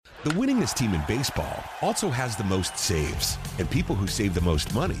The winningest team in baseball also has the most saves, and people who save the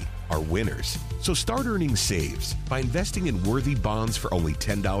most money are winners. So start earning saves by investing in worthy bonds for only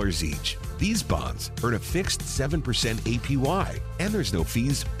 $10 each. These bonds earn a fixed 7% APY, and there's no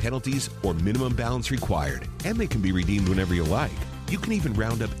fees, penalties, or minimum balance required, and they can be redeemed whenever you like. You can even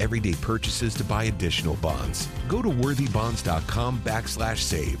round up everyday purchases to buy additional bonds. Go to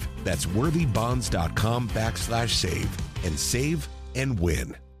worthybonds.com/save. That's worthybonds.com/save and save and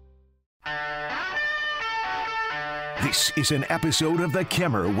win. This is an episode of The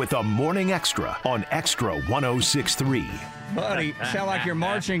Kimmer with the Morning Extra on Extra 106.3. Buddy, sound like you're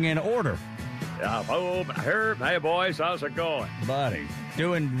marching in order. Hey, boys, how's it going? Buddy,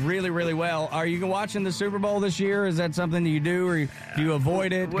 doing really, really well. Are you watching the Super Bowl this year? Is that something that you do, or do you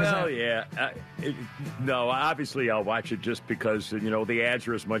avoid it? No, obviously I'll watch it just because, the ads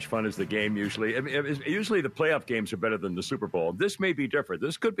are as much fun as the game usually. Usually the playoff games are better than the Super Bowl. This may be different.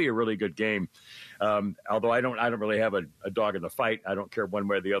 This could be a really good game. Although I don't really have a dog in the fight. I don't care one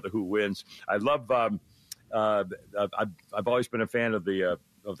way or the other who wins. I love, I've always been a fan of the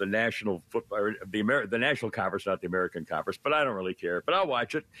National Football, or the National Conference, not the American Conference, but I don't really care. But I'll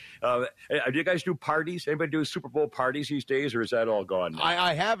watch it. Do you guys do parties? Anybody do Super Bowl parties these days, or is that all gone now?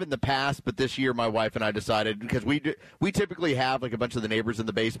 I have in the past, but this year my wife and I decided, because we typically have like a bunch of the neighbors in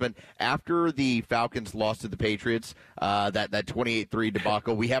the basement. After the Falcons lost to the Patriots, that 28-3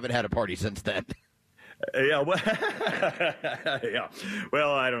 debacle, we haven't had a party since then. Yeah, well, yeah.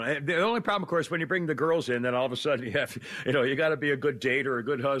 Well, I don't know. The only problem, of course, when you bring the girls in, then all of a sudden you have, you got to be a good date or a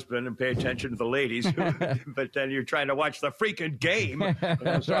good husband and pay attention to the ladies. But then you're trying to watch the freaking game.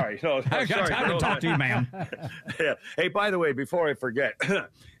 I'm sorry. No, I got time to talk to you, man. Yeah. Hey, by the way, before I forget,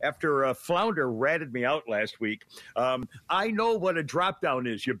 after Flounder ratted me out last week, I know what a drop down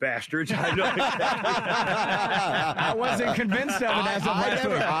is, you bastards. I know exactly. I wasn't convinced of it as of last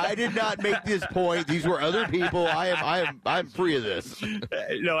week. I did not make this point. These were other people. I'm free of this.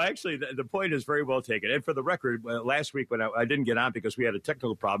 No, actually, the point is very well taken. And for the record, last week when I didn't get on because we had a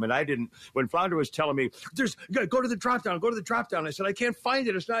technical problem, and when Flounder was telling me, go to the drop down, I said, I can't find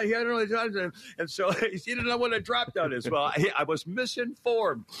it. It's not here. I don't know. And so he didn't know what a drop down is. Well, I was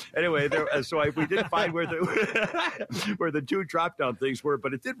misinformed. Anyway, we didn't find where the two drop down things were,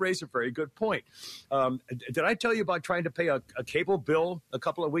 but it did raise a very good point. Did I tell you about trying to pay a cable bill a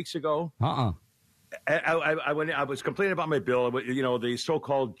couple of weeks ago? I was complaining about my bill, the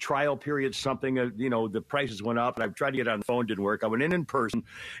so-called trial period, something, the prices went up, and I tried to get on the phone, didn't work. I went in person,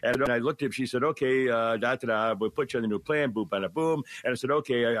 and I looked at her, she said, okay, we'll put you on the new plan, boom, bada, boom. And I said,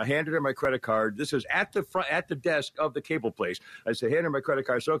 okay, I handed her my credit card. This is at the desk of the cable place. I said, hand her my credit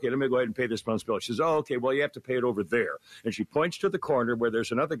card. I said, okay, let me go ahead and pay this month's bill. She says, oh, okay, well, you have to pay it over there. And she points to the corner where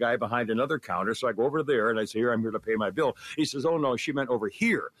there's another guy behind another counter. So I go over there, and I say, here, I'm here to pay my bill. He says, oh, no, she meant over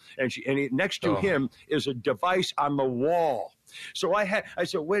here. And next to him is a device on the wall. So I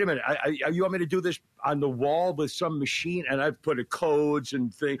said, wait a minute, you want me to do this on the wall with some machine? And I've put codes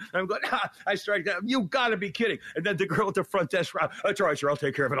and things. And I'm going, I started, you got to be kidding. And then the girl at the front desk, that's all right, sir, I'll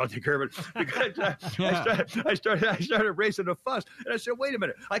take care of it. Because I started raising a fuss. And I said, wait a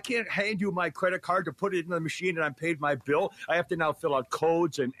minute, I can't hand you my credit card to put it in the machine and I paid my bill. I have to now fill out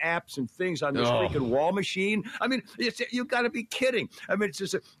codes and apps and things on this freaking wall machine. I mean, you got to be kidding. I mean, it's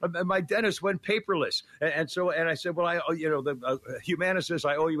just my dentist went paperless. And I said, well, Humana says,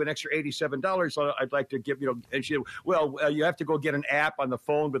 I owe you an extra $87. So I'd like to give, and she said, well, you have to go get an app on the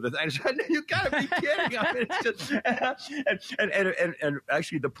phone with the thing. I said, you got to be kidding. I mean, it's just, and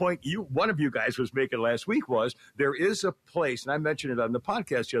actually the point one of you guys was making last week was there is a place, and I mentioned it on the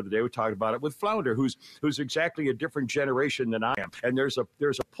podcast the other day, we talked about it with Flounder, who's exactly a different generation than I am. And there's a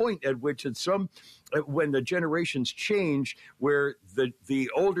point at which when the generations change, where the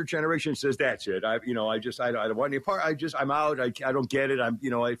older generation says, that's it. I don't want any part. I'm out. I don't get it.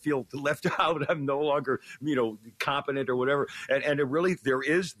 I feel left out. I'm no longer, competent or whatever. And it really, there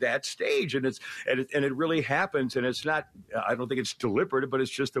is that stage, and it really happens. And it's not, I don't think it's deliberate, but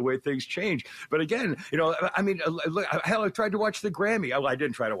it's just the way things change. But again, look, hell, I tried to watch the Grammy. I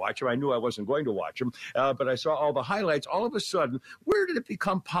didn't try to watch them. I knew I wasn't going to watch them. But I saw all the highlights. All of a sudden, where did it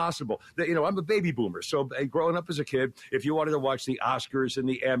become possible that, I'm a baby boomer. So growing up as a kid, if you wanted to watch the Oscars and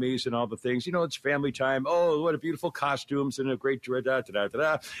the Emmys and all the things, it's family time. Oh, what a beautiful costumes and a great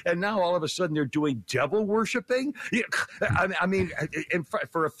da-da-da-da-da. And now all of a sudden they're doing devil worshiping. I mean,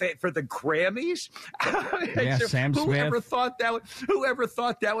 for the Grammys. Yeah, Sam Smith. Whoever thought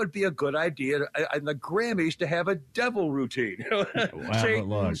that would be a good idea in the Grammys to have a devil routine?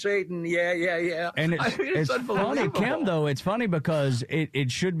 Satan, yeah. And it's funny, Kim. Though it's funny because it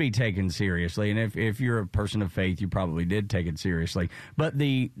should be taken seriously, and if you're a person of faith, you probably did take it seriously. But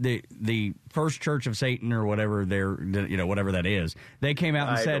the First Church of Satan or whatever whatever that is, they came out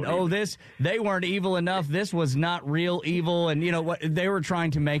and said, they weren't evil enough. This was not real evil, and what they were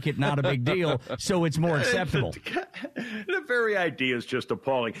trying to make it not a big deal, so it's more acceptable. The very idea is just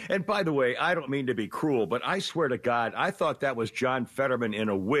appalling. And by the way, I don't mean to be cruel, but I swear to God, I thought that was John Fetterman in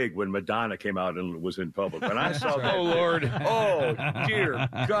a wig when Madonna came out and was in public. When I saw that, oh Lord, oh dear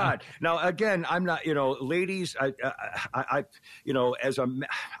God. Now again, I'm not, ladies,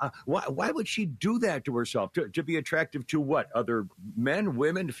 why would she do that to herself? To be attractive to what? Other men,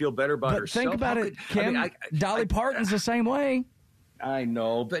 women, to feel better about herself? Think about it, Kim. Dolly Parton's the same way. I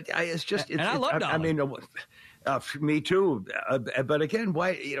know, but it's just. And I love Dolly. Me too. But again,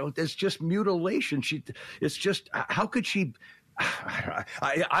 why? There's just mutilation. It's just. How could she?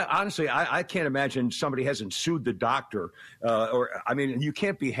 I honestly, I can't imagine somebody hasn't sued the doctor, you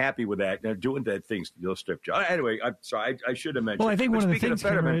can't be happy with that doing that things, those strip jobs. Anyway, I'm sorry, I should have mentioned. Well, I think one of the things,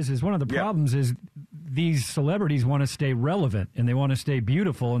 Cameron, is one of the problems is these celebrities want to stay relevant and they want to stay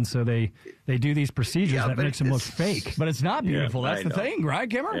beautiful, and so they do these procedures that makes them look fake. But it's not beautiful. That's the thing, right,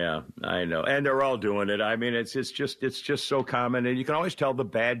 Kimmer? Yeah, I know, and they're all doing it. I mean, it's just so common, and you can always tell the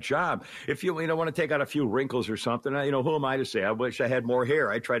bad job. If you want to take out a few wrinkles or something, who am I to say? I wish I had more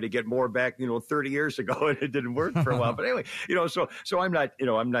hair. I tried to get more back, 30 years ago, and it didn't work for a while. But anyway, so I'm not,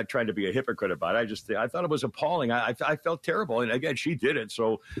 I'm not trying to be a hypocrite about it. I thought it was appalling. I felt terrible. And again, she did it.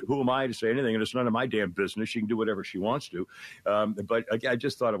 So who am I to say anything? And it's none of my damn business. She can do whatever she wants to. But again, I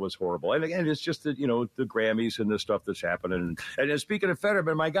just thought it was horrible. And again, it's just the Grammys and the stuff that's happening. And speaking of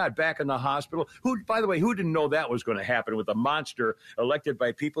Fetterman, my God, back in the hospital, by the way, who didn't know that was going to happen with a monster elected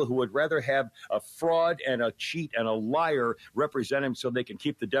by people who would rather have a fraud and a cheat and a liar represent him so they can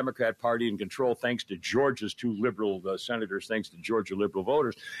keep the Democrat Party in control, thanks to Georgia's two liberal senators, thanks to Georgia liberal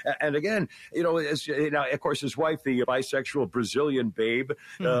voters. And again, of course, his wife, the bisexual Brazilian babe,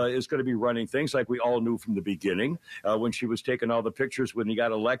 is going to be running things like we all knew from the beginning. When she was taking all the pictures when he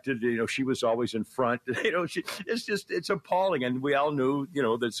got elected, she was always in front. It's appalling. And we all knew,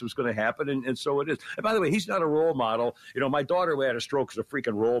 this was going to happen. And so it is. And by the way, he's not a role model. My daughter who had a stroke is a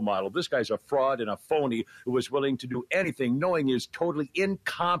freaking role model. This guy's a fraud and a phony who was willing to do anything, knowing he is totally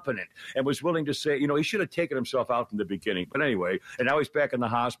incompetent, and was willing to say, he should have taken himself out from the beginning. But anyway, and now he's back in the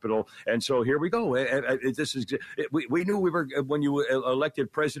hospital. And so here we go. We knew we were, when you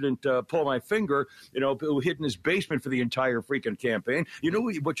elected President Pull My Finger, who hid in his basement for the entire freaking campaign. You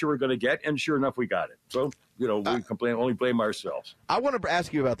knew what you were going to get, and sure enough, we got it. So, we only blame ourselves. I want to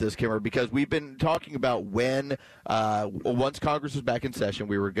ask you about this, Kimmer, because we've been talking about when, once Congress was back in session,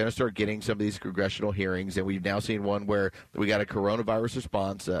 we were going to start getting some of these congressional hearings, and we've now seen one where we got a coronavirus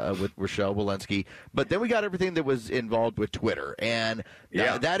response with Rochelle Walensky, but then we got everything that was involved with Twitter, and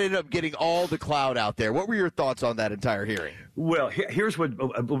that ended up getting all the cloud out there. What were your thoughts on that entire hearing? Well, here's what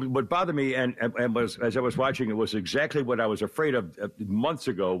bothered me, and was, as I was watching, it was exactly what I was afraid of months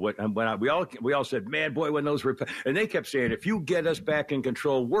ago. We all said, man, boy, when those were, and they kept saying, if you get us back in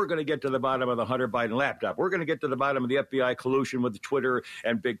control, we're going to get to the bottom of the Hunter Biden laptop. We're going to get to the bottom of the FBI collusion with Twitter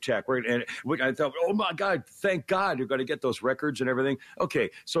and big tech. And I thought, oh my God, thank God you're going to get those records and everything. Okay,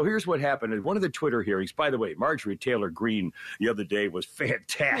 so here's what happened. In one of the Twitter hearings, by the way, Marjorie Taylor Greene the other day was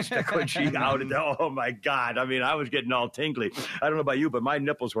fantastic when she outed. Oh my God, I mean, I was getting all tingly. I don't know about you, but my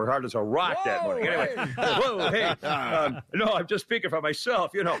nipples were hard as a rock that morning. Anyway, hey, no, I'm just speaking for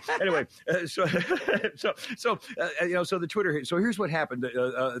myself, Anyway, so the Twitter. So here's what happened.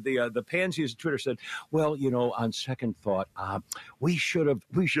 The pansies of Twitter said, well, on second thought, we should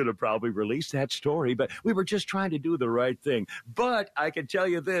have probably released that story, but we were just trying to do the right thing. But I can tell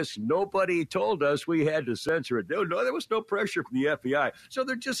you this: nobody told us we had to censor it. No, there was no pressure from the FBI. So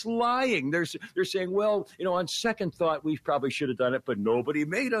they're just lying. They're saying, well, on second thought, we probably should have done it, but nobody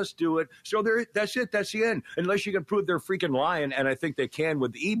made us do it. So that's it. That's the end. Unless you can prove they're freaking lying, and I think they can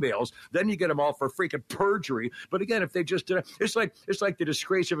with emails, then you get them all for freaking perjury. But again, if they just did it, it's like the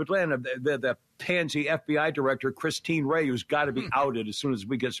disgrace of Atlanta, the pansy FBI director, Christine Ray, who's got to be outed as soon as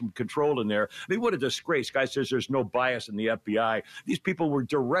we get some control in there. I mean, what a disgrace. Guy says there's no bias in the FBI. These people were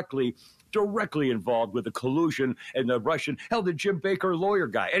directly involved with the collusion and the Russian, the Jim Baker lawyer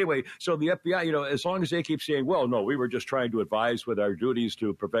guy. Anyway, so the FBI, as long as they keep saying, well, no, we were just trying to advise with our duties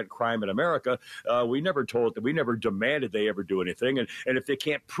to prevent crime in America, we never demanded they ever do anything. And if they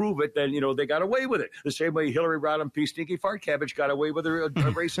can't prove it, then, they got away with it. The same way Hillary Rodham P. Stinky Fart Cabbage got away with her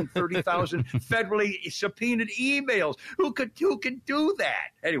erasing 30,000 federally subpoenaed emails. Who could do that?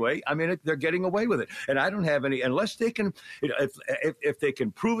 Anyway, I mean, they're getting away with it. And I don't have any, unless they can, if they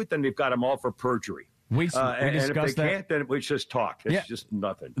can prove it, then they've got them all for perjury. We discussed and if they that. can't, then we just talk. It's just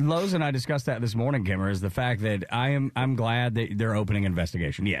nothing. Lowe's and I discussed that this morning, Kimmer, is the fact that I'm glad that they're opening an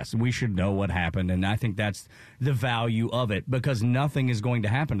investigation. Yes, we should know what happened, and I think that's the value of it, because nothing is going to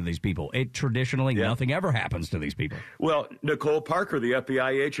happen to these people. Traditionally, nothing ever happens to these people. Well, Nicole Parker, the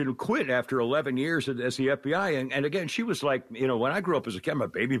FBI agent who quit after 11 years as the FBI, and again, she was like, when I grew up as a kid, I'm a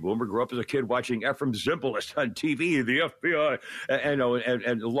baby boomer, grew up as a kid watching Ephraim Zimbalist on TV, the FBI,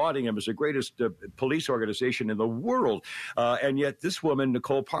 and lauding him as the greatest police organization in the world. And yet this woman,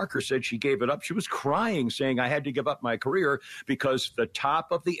 Nicole Parker, said she gave it up. She was crying, saying, I had to give up my career because the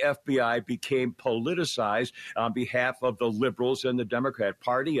top of the FBI became politicized on behalf of the liberals and the Democrat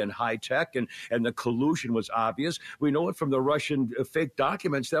Party and high tech, and the collusion was obvious. We know it from the Russian fake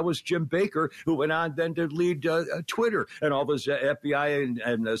documents. That was Jim Baker, who went on then to lead Twitter, and all those FBI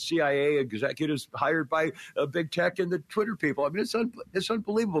and CIA executives hired by big tech and the Twitter people. I mean, it's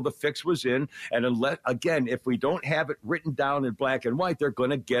unbelievable. The fix was in, and again, if we don't have it written down in black and white, they're going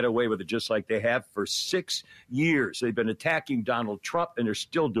to get away with it, just like they have for 6 years. They've been attacking Donald Trump, and they're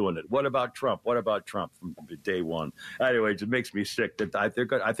still doing it. What about Trump? What about Trump from day one? Anyway, it makes me sick that I think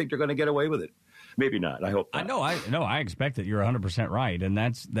they're going to get away with it. Maybe not. I hope not. I expect that you're 100% right, and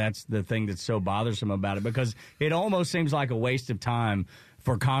that's the thing that's so bothersome about it, because it almost seems like a waste of time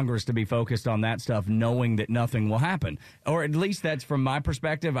for Congress to be focused on that stuff, knowing that nothing will happen. Or at least that's from my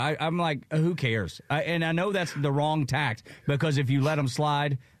perspective. I'm like, who cares? And I know that's the wrong tact, because if you let them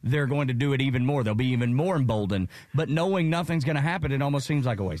slide, they're going to do it even more. They'll be even more emboldened. But knowing nothing's going to happen, it almost seems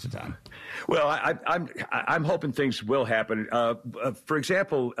like a waste of time. Well, I'm hoping things will happen. For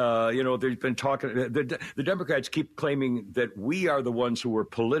example, there's been talking. The Democrats keep claiming that we are the ones who are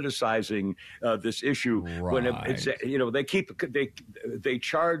politicizing this issue. Right. When they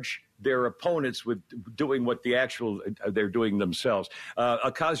charge their opponents with doing what they're doing themselves.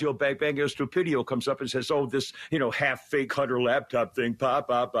 Ocasio-Cortez comes up and says, "Oh, this half fake Hunter laptop thing,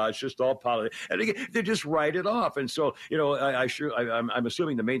 it's just all politics," and again, they just write it off. And so I'm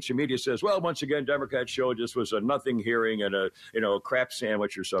assuming the mainstream media says, "Well, once again, Democrats showed this was a nothing hearing and a crap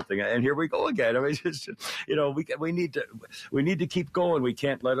sandwich or something." And here we go again. I mean, it's just, we need to keep going. We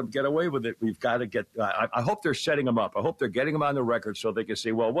can't let them get away with it. We've got to get. I hope they're setting them up. I hope they're getting them on the record so they can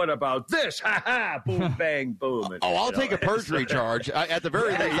say, "Well, what about this? Ha ha! Boom, bang, boom." And, I'll take a perjury charge. At the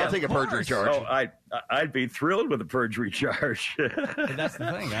very least, I'll take a perjury charge. Oh, I'd be thrilled with a perjury charge. That's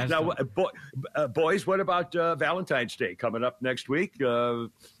the thing. Now, boys, what about Valentine's Day coming up next week?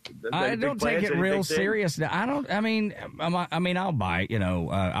 I don't take it real serious. I mean, I'll buy it.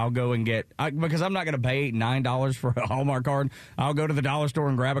 I'll go and get because I'm not going to pay $9 for a Hallmark card. I'll go to the dollar store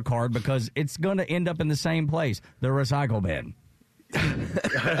and grab a card because it's going to end up in the same place, the recycle bin.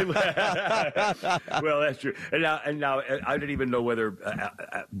 Well, that's true. And now, I don't even know whether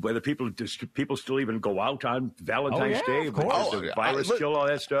people still even go out on Valentine's Day. Of course. Does the virus kill all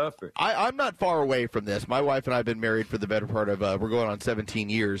that stuff? I'm not far away from this. My wife and I have been married for the better part of we're going on 17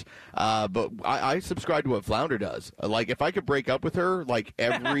 years. But I subscribe to what Flounder does. Like, if I could break up with her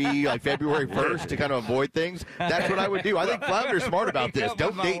every February 1st to kind of avoid things, that's what I would do. I think Flounder's smart about this.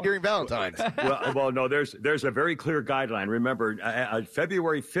 Don't date during Valentine's. Well, no. There's a very clear guideline. Remember,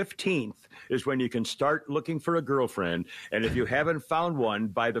 February 15th is when you can start looking for a girlfriend. And if you haven't found one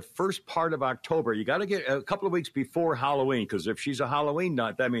by the first part of October, you got to get a couple of weeks before Halloween, because if she's a Halloween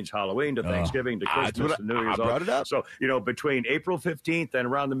nut, that means Halloween to Thanksgiving to Christmas to New Year's. I brought it up. So, between April 15th and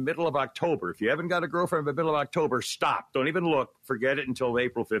around the middle of October, if you haven't got a girlfriend by the middle of October, stop. Don't even look. Forget it until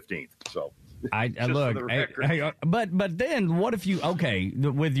April 15th. So. But then what if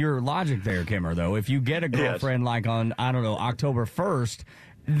with your logic there, Kimmer, though, if you get a girlfriend on, I don't know, October 1st,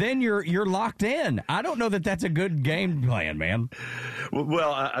 then you're locked in. I don't know that that's a good game plan, man.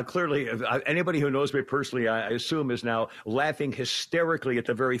 Well, clearly, anybody who knows me personally, I assume, is now laughing hysterically at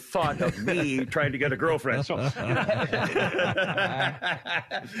the very thought of me trying to get a girlfriend. So,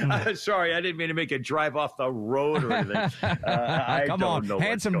 sorry, I didn't mean to make it drive off the road or anything. Come on,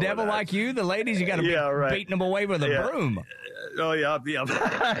 handsome devil like you, the ladies, you got to be beating them away with a broom. Oh yeah.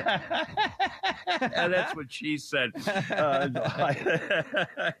 And that's what she said.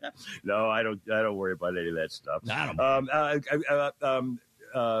 No, I don't worry about any of that stuff.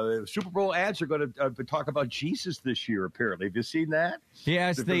 Super Bowl ads are going to talk about Jesus this year, apparently. Have you seen that? Yeah,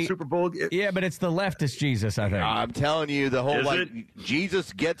 it's the Super Bowl. Yeah, but it's the leftist Jesus, I think. I'm telling you, the whole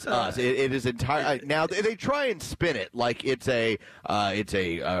Jesus gets us. It is entire. Now they try and spin it like it's a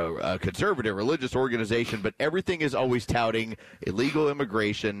conservative religious organization, but everything is always touting illegal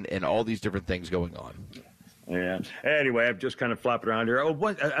immigration and all these different things going on. Yeah. Anyway, I'm just kind of flopping around here. Oh,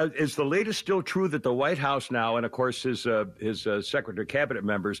 what is the latest still true that the White House now, and of course his secretary cabinet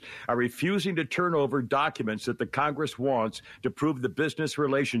members are refusing to turn over documents that the Congress wants to prove the business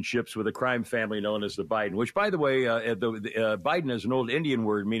relationships with a crime family known as the Biden? Which, by the way, Biden is an old Indian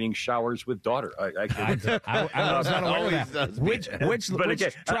word meaning showers with daughter. I was not aware of that. Which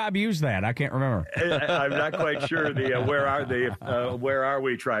tribe used that? I can't remember. I'm not quite sure. Where are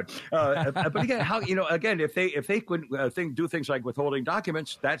we tribe? But again, how if they could do things like withholding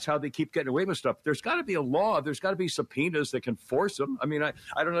documents, that's how they keep getting away with stuff. There's got to be a law. There's got to be subpoenas that can force them. I mean,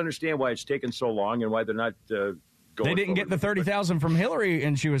 I don't understand why it's taken so long and why they're not. They didn't get the 30,000 from Hillary,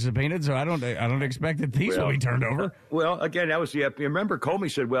 and she was subpoenaed, so I don't expect that these will be turned over. Well, again, that was remember Comey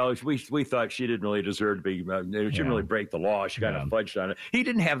said, well, we thought she didn't really deserve to be, she didn't really break the law. She kind of fudged on it. He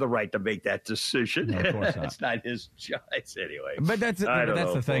didn't have the right to make that decision. No, of course not. It's not his choice anyway. But that's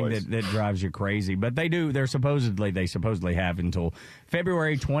the thing that drives you crazy. But they supposedly have until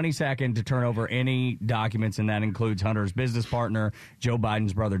February 22nd to turn over any documents, and that includes Hunter's business partner, Joe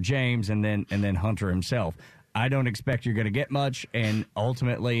Biden's brother James, and then Hunter himself. I don't expect you're going to get much, and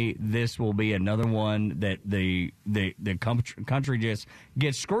ultimately this will be another one that the country just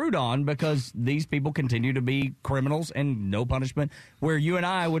gets screwed on because these people continue to be criminals and no punishment, where you and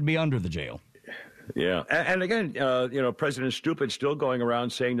I would be under the jail. Yeah. And again, President Stupid still going around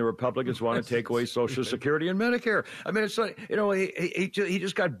saying the Republicans want to take away Social Security and Medicare. I mean, it's like, he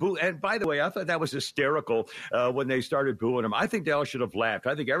just got booed. And by the way, I thought that was hysterical when they started booing him. I think they all should have laughed.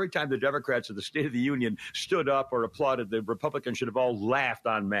 I think every time the Democrats at the State of the Union stood up or applauded, the Republicans should have all laughed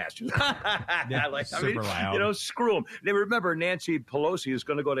en masse. Super loud. Screw them. They remember Nancy Pelosi is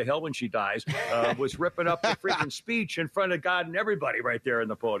going to go to hell when she dies, was ripping up the freaking speech in front of God and everybody right there in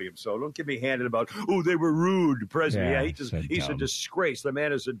the podium. So don't get me handed about, oh, they were rude, President. Yeah, he's a disgrace. The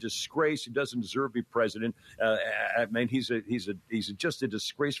man is a disgrace. He doesn't deserve to be president. I mean, he's just a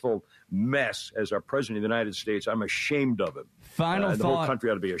disgraceful mess as our president of the United States. I'm ashamed of him. The whole country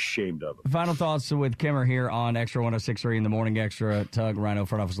ought to be ashamed of him. Final thoughts with Kimmer here on Extra 106.3 in the Morning Extra. Tug, Rhino,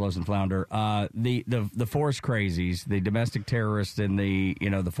 Front Office, Lowe's, and Flounder. The force crazies, the domestic terrorists, and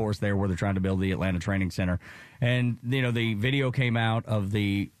the force there where they're trying to build the Atlanta Training Center, and the video came out of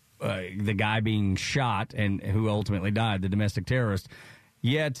the guy being shot and who ultimately died, the domestic terrorist.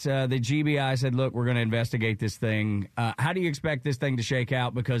 Yet the GBI said, look, we're going to investigate this thing. How do you expect this thing to shake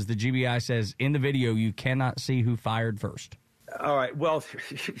out? Because the GBI says in the video you cannot see who fired first. All right. Well,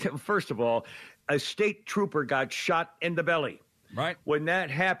 first of all, a state trooper got shot in the belly. Right. When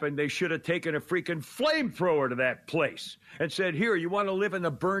that happened, they should have taken a freaking flamethrower to that place and said, here, you want to live in the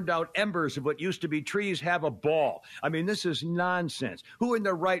burned out embers of what used to be trees? Have a ball. I mean, this is nonsense. Who in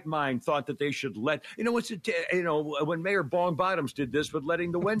their right mind thought that they should let, when Mayor Bong Bottoms did this with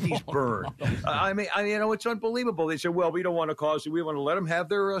letting the Wendy's burn? It's unbelievable. They said, well, we don't want to cause it. We want to let them have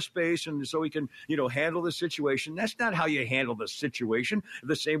their space and so we can, handle the situation. That's not how you handle the situation.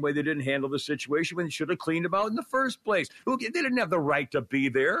 The same way they didn't handle the situation when they should have cleaned them out in the first place. They didn't have the right to be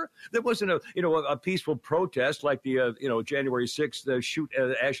there. There wasn't a peaceful protest like the January 6th shoot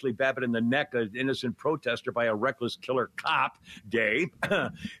Ashley Babbitt in the neck, an innocent protester by a reckless killer cop day.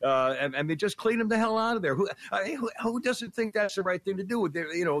 And they just cleaned them the hell out of there. Who doesn't think that's the right thing to do?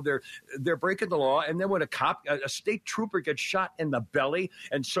 They're breaking the law, and then when a state trooper gets shot in the belly,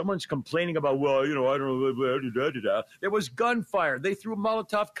 and someone's complaining about, I don't know, there was gunfire. They threw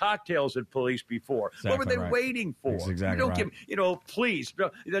Molotov cocktails at police before. Exactly what were they waiting for? That's exactly right. Please,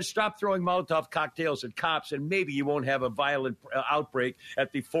 stop throwing Molotov cocktails at cops, and maybe you won't have a violent outbreak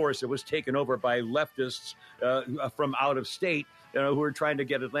at the force that was taken over by leftists from out of state, who are trying to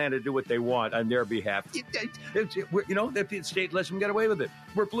get Atlanta to do what they want on their behalf. The state lets them get away with it.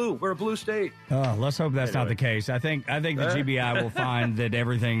 We're blue. We're a blue state. Let's hope that's not the case. I think the GBI will find that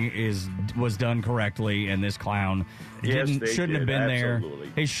everything was done correctly, and this clown shouldn't have been there.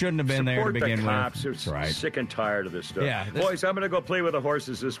 He shouldn't have been there to begin with. That's right. Sick and tired of this stuff. Yeah, boys, I'm going to go play with the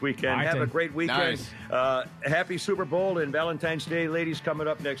horses this weekend. Have a great weekend. Nice. Happy Super Bowl and Valentine's Day, ladies, coming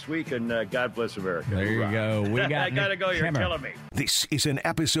up next week, and God bless America. There you go. We got I got to go. You're killing me. This is an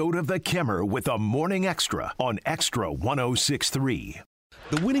episode of The Kimmer with a Morning Extra on Extra 106.3.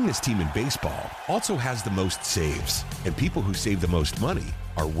 The winningest team in baseball also has the most saves, and people who save the most money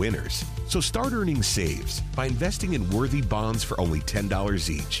are winners. So start earning saves by investing in worthy bonds for only $10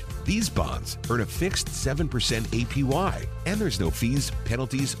 each. These bonds earn a fixed 7% APY, and there's no fees,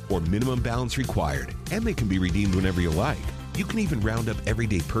 penalties, or minimum balance required, and they can be redeemed whenever you like. You can even round up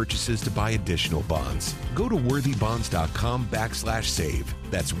everyday purchases to buy additional bonds. Go to worthybonds.com/save.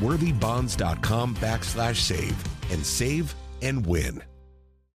 That's worthybonds.com/save and save and win.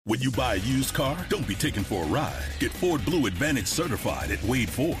 When you buy a used car, don't be taken for a ride. Get Ford Blue Advantage certified at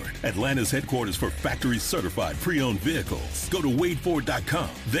Wade Ford, Atlanta's headquarters for factory certified pre-owned vehicles. Go to WadeFord.com.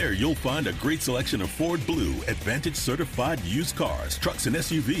 There you'll find a great selection of Ford Blue Advantage certified used cars, trucks, and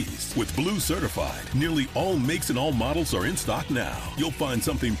SUVs. With Blue certified, nearly all makes and all models are in stock now. You'll find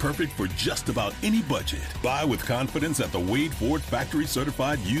something perfect for just about any budget. Buy with confidence at the Wade Ford factory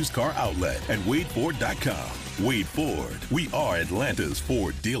certified used car outlet at WadeFord.com. Wade Ford. We are Atlanta's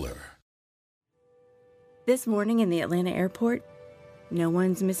Ford dealer. This morning in the Atlanta airport, no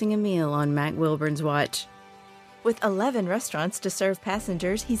one's missing a meal on Mac Wilburn's watch. With 11 restaurants to serve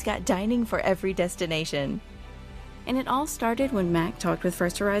passengers, he's got dining for every destination. And it all started when Mac talked with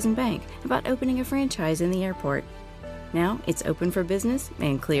First Horizon Bank about opening a franchise in the airport. Now it's open for business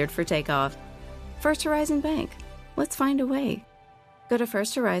and cleared for takeoff. First Horizon Bank. Let's find a way. Go to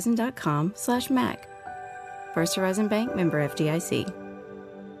firsthorizon.com/Mac. First Horizon Bank, member FDIC.